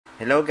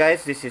Hello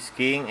guys, this is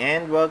King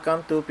and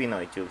welcome to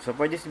Pinoytube. So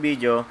for this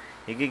video,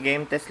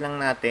 i-game test lang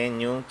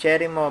natin yung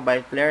Cherry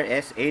Mobile Player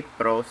S8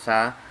 Pro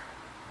sa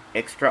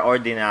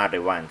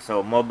Extraordinary 1.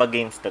 So MOBA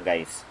games to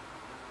guys.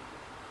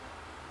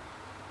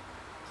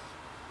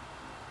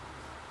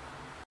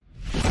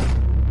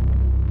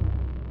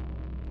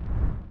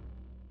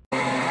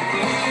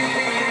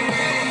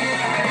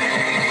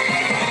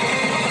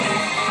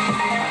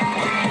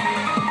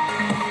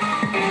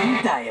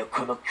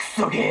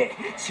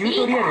チュー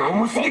トリアル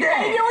重すぎだ。絶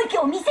対領域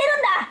を見せる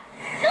んだ。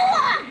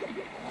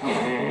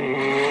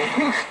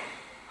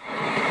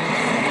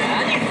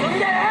何すん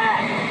だよ。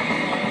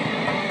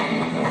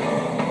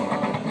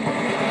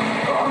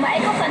お前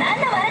こそ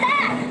何の丸だ。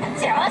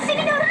調子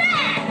に乗るな。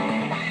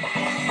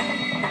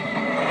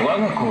我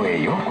が校へ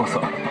ようこ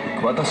そ。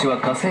私は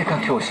家政科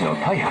教師の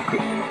大白。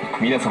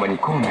皆様に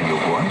校内を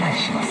ご案内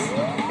します。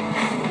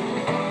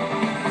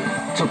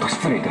ちょっと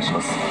失礼いたし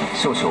ます。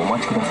少々お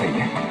待ちください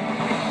ね。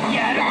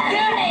やるって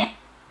やれ。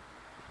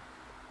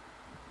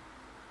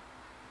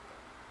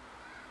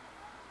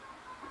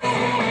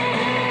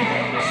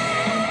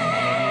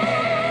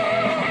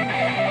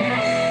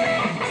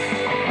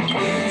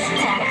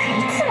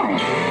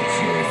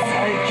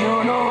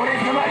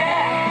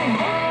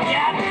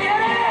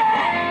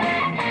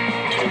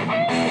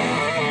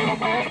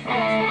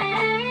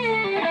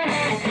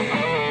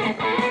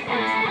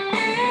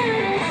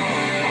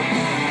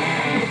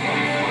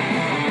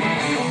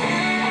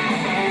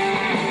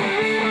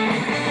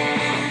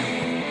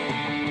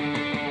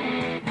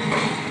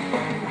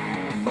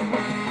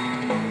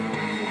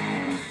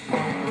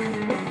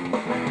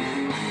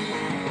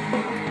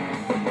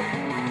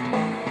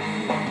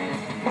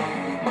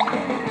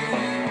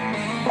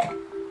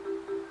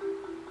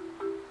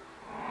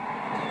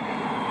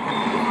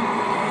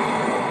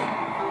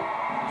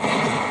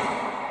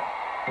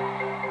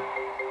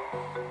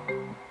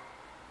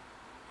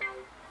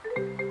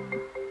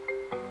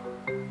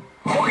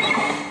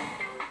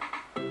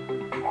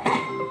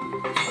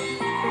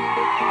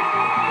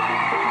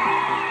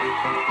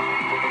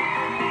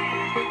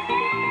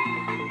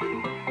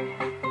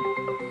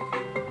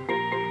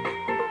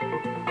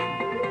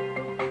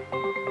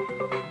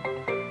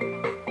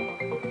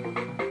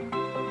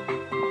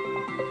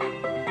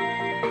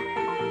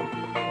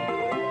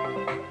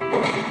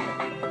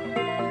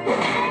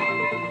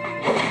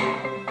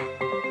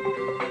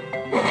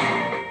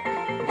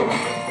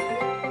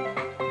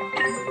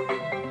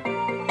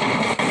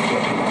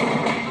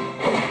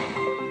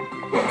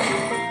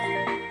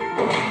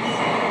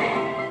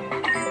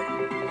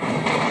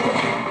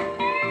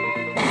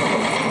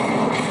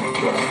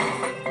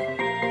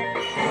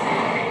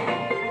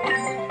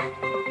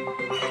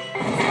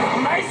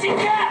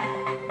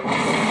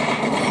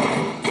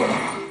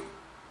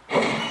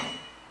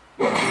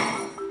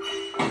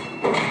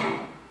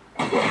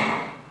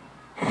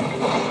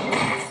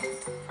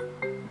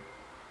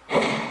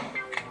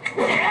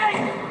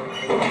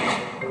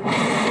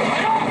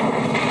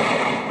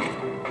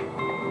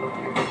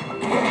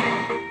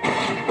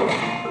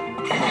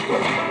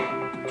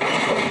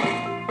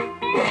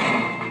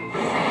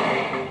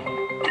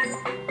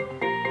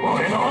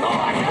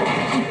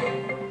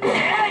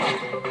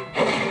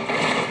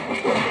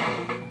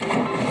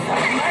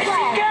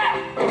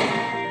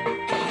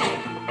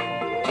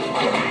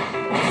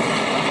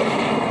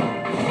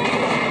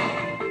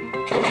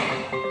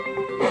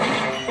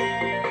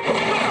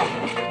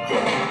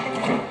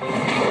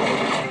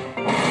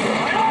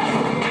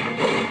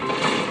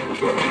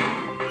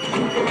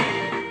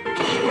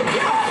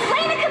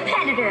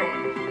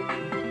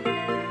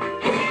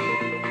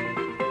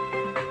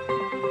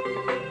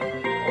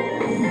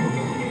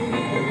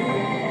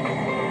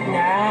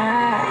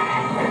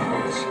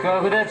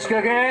近くだ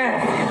近く。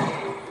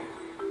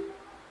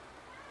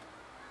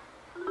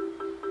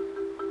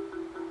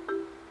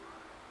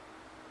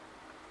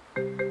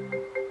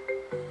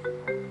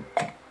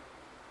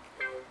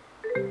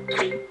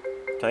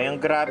So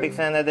yung graphics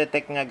na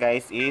na-detect nga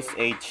guys is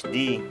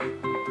HD.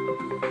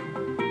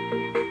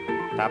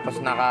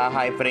 Tapos naka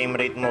high frame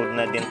rate mode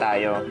na din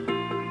tayo.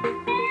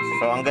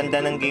 So ang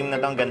ganda ng game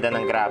na to, ang ganda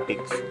ng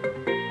graphics.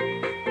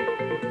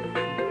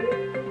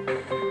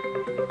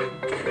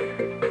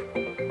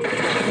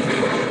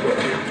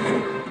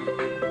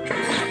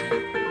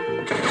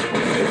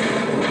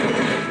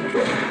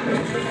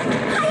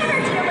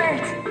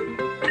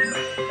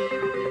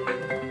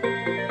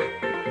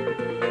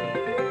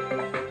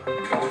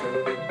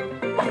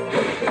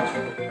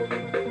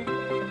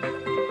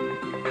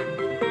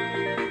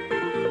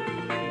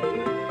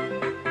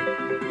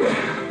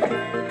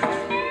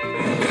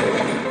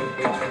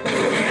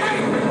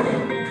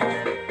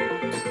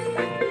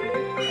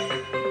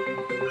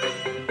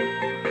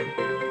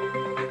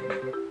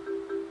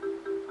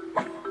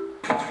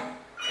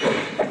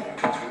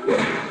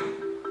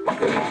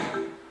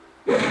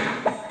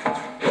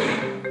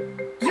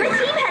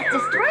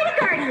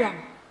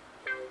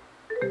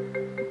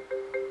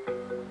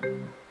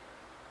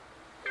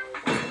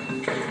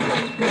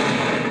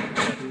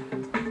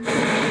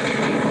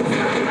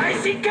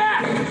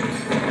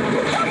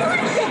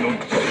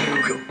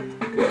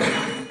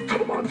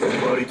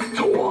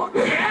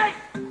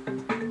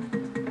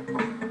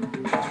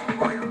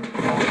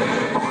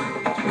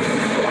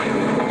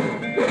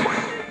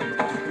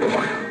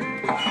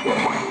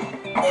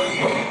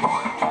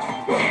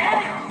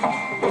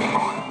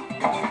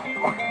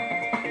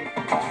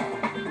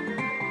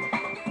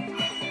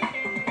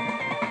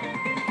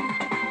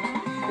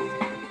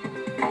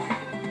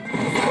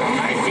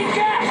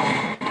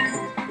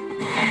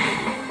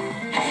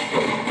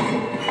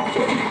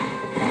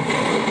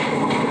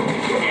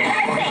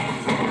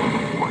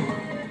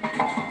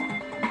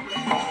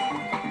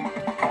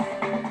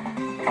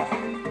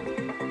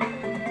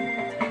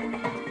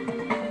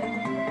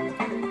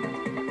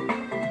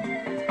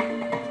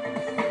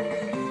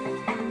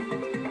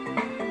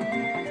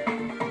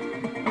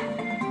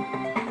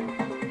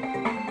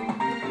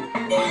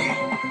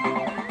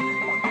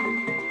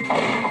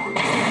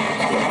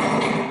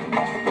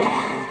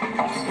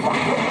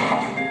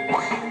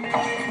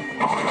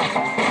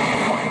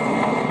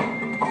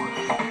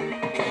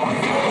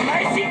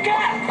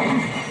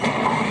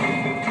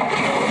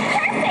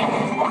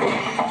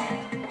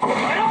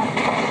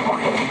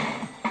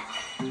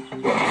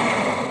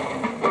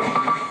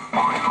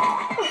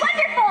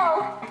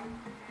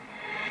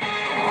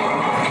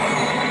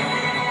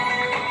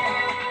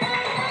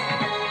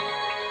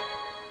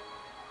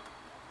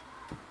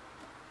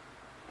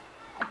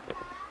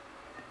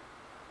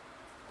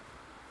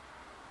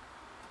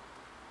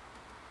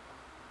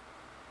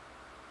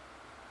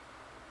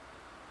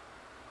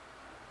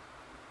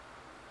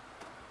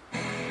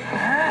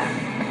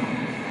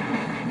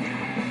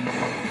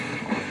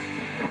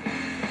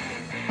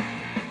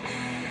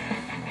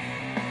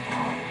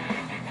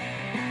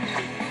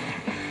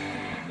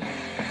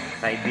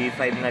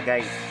 5v5 na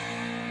guys.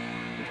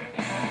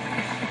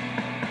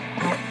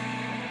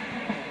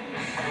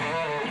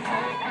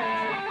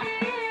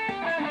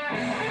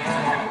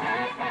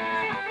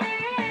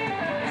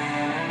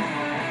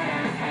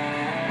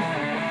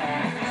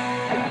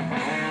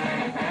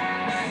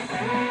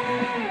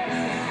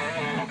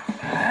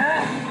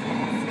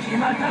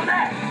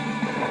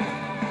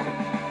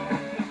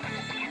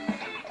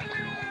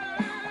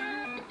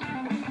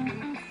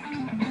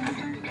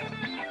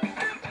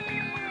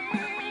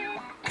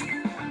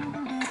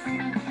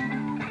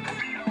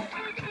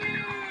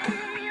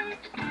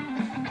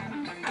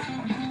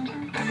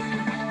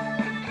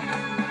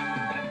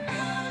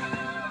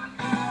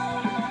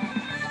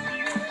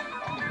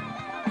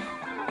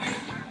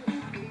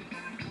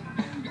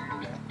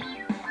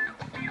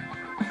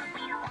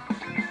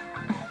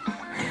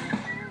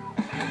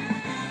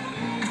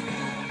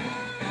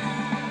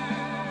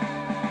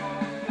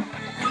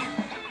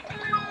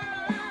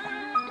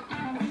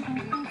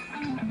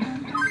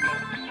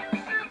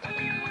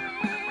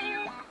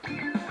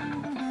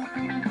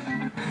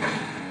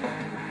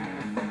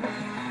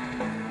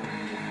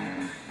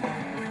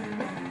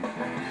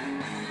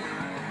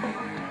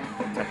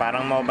 So,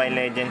 parang Mobile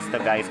Legends to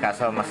guys,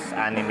 kaso mas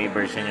anime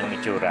version yung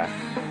itsura.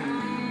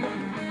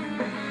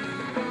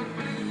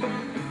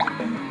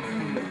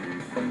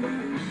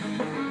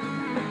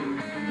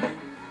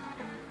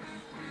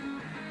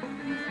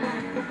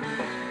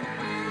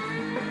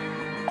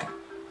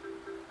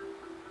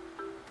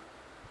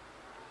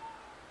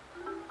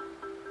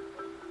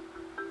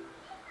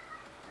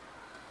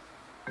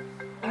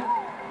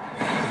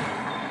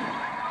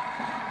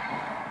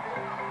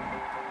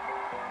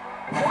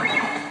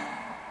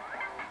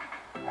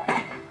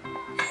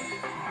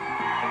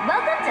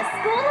 Welcome to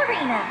School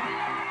Arena.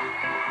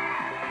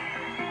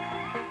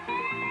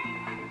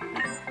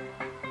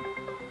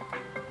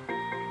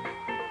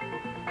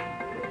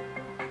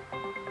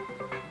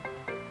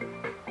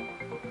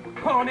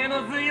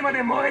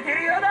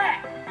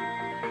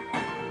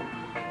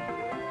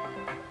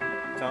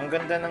 So, ang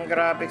ganda ng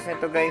graphics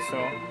nito guys,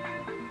 oh.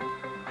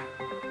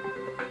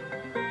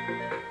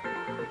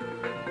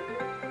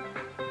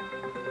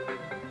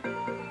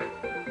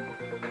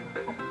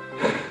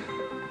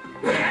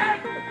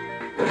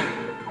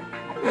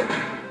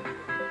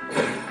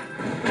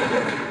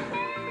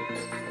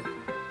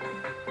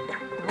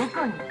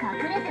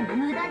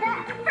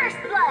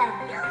 First blood.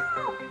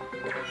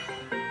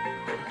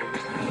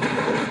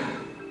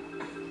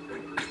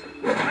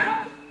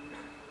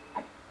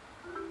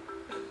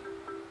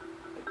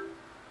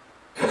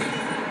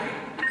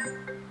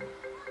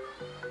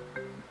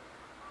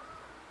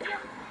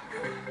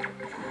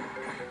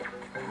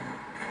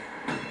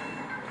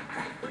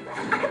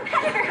 A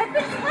competitor has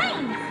been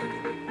slain.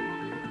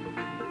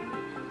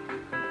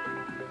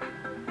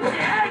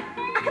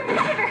 A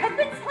competitor has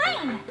been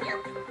slain.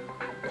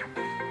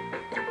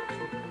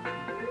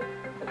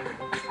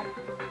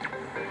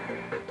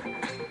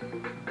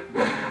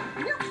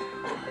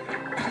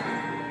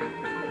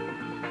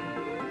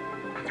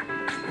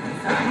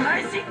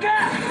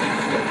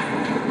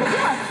 You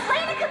have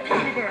slain a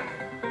competitor.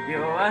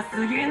 Your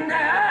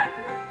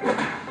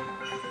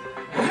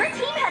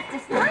team has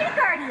destroyed a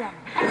guardian.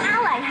 An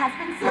ally has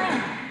been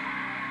slain.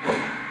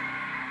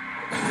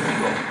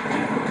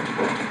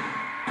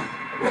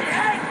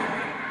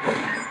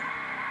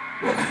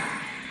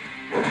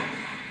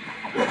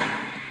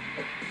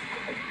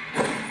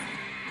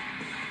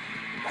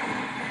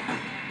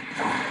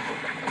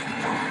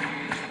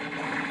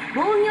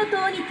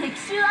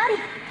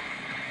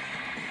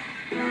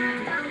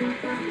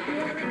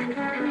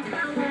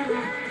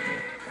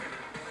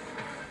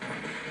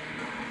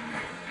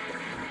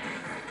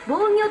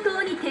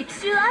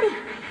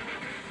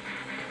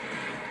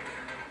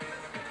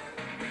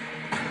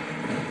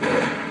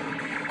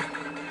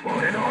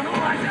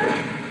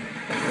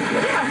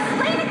 You have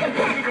slain a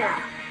competitor.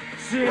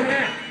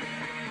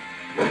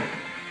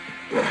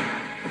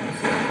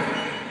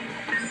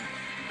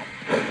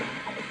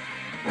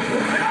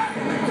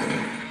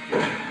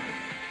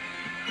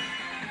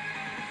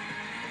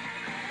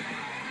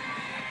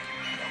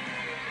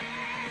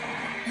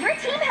 Your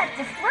team has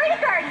destroyed a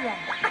guardian.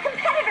 A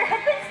competitor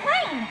has been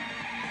slain.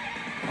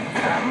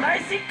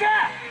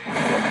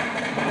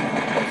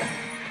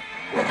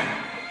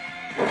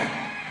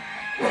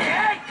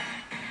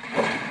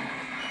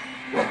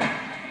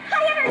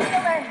 High energy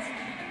alert.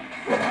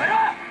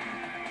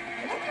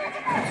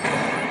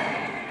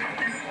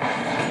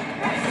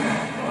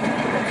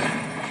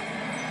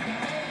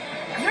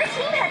 Your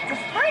team has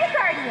destroyed a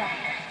guardian.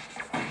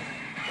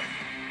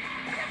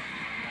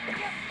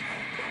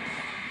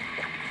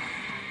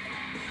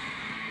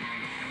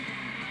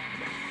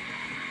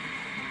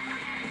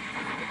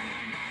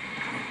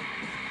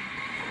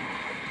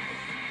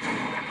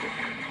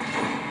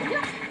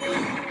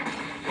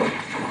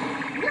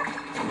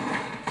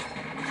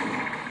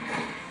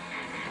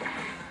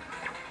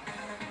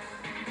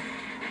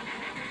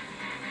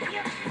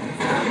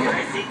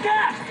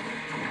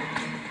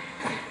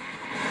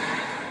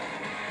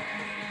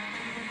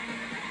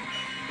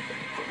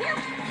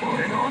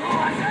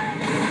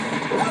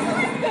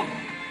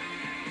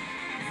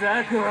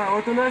 ザクは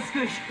おとなしく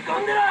引っ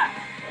込んでろ。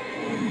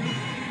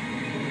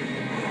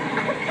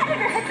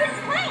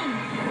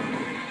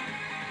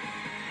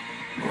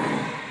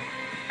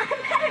 A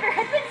competitor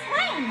has been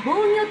slain! 防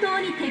御塔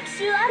に敵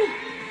襲あり。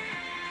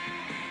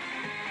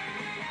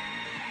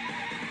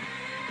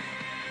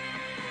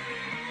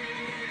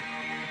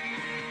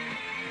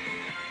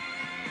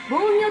防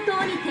御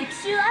塔に敵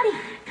襲あり。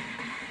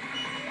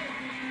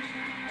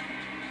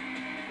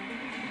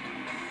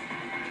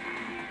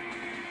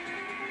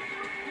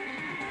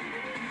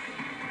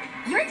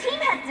 Your team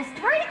has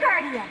destroyed a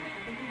guardian!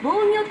 防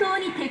御塔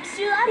に敵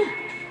襲あり。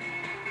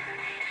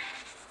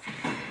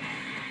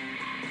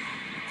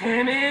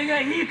 てめえ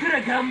がいく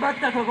ら頑張っ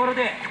たところ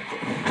で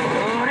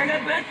俺が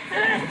ぶっ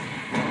潰す。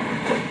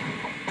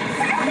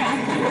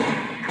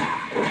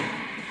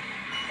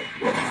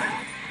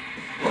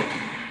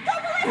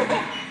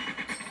 Ballistic!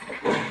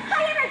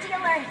 High energy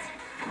alert!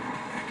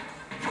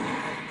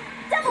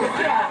 Double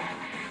kill!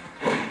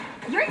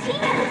 Your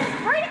team has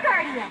destroyed a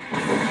guardian!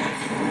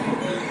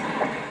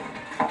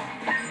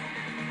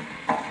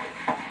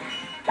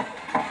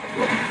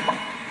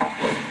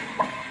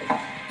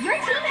 Your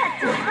team has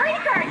destroyed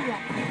a guardian!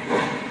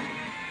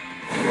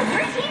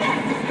 Your team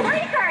has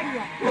destroyed a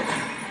guardian!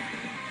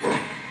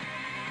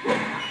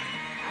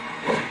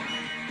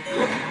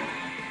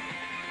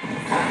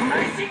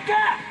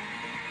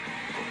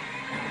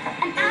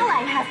 An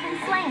ally has been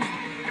slain!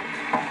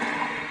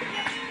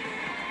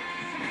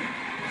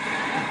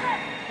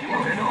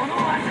 俺の斧を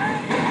渡せ。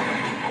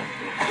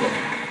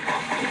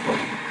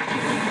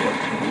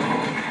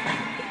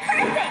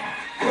 Perfect!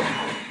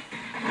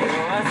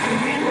 弱すぎ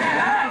んだよ。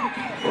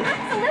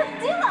 Absolute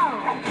duo!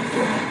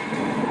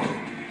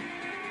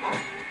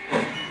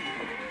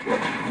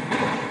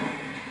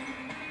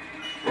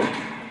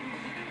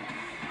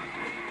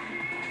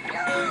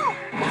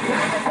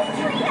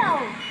 Trio!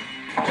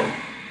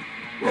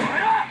 お前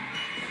ら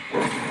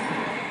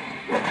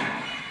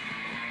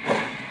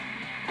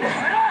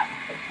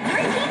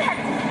Your team has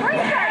destroyed a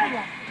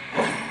guardian!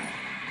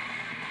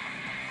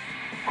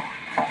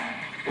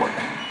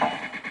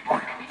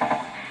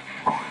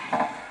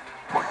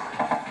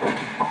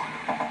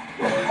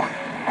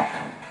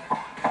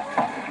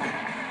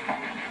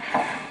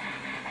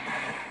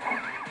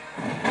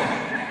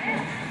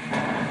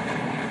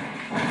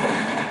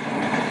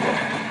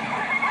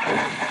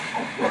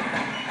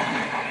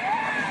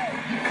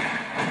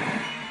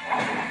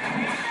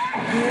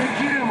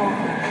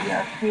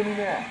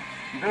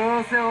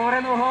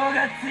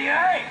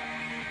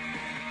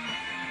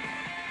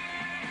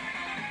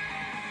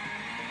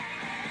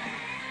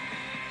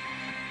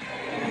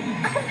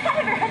 A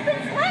competitor has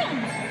been slain!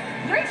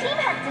 Your team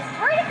has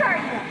destroyed a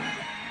guardian!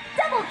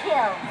 Double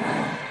kill!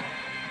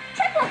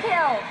 Triple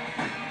kill!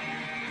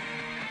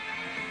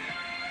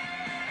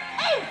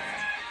 Ace!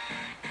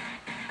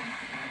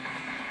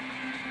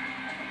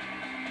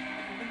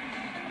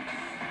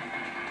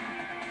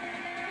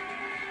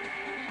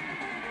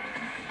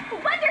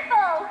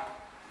 Wonderful!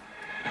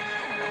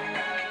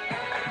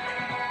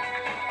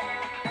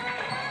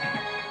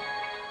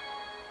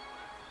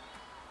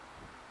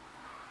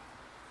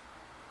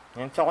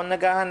 Yan. So kung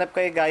naghahanap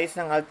kayo guys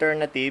ng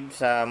alternative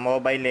sa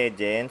Mobile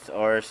Legends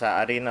or sa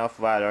Arena of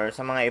Valor,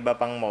 sa mga iba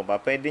pang MOBA,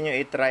 pwede nyo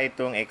i-try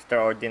itong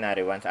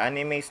Extraordinary Ones.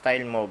 Anime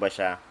style MOBA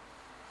siya.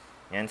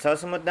 Yan. So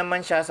smooth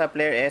naman siya sa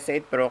Player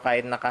S8 Pro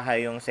kahit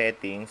naka-high yung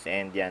settings.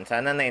 And yan,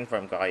 sana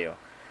na-inform ko kayo.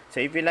 So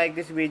if you like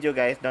this video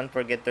guys, don't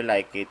forget to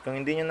like it. Kung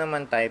hindi nyo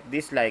naman type,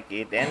 dislike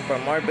it. And for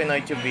more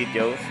Pinoytube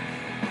videos,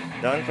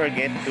 don't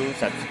forget to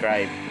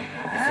subscribe.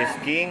 This is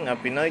King of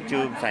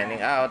Pinoytube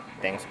signing out.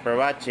 Thanks for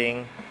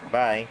watching.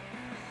 Bye.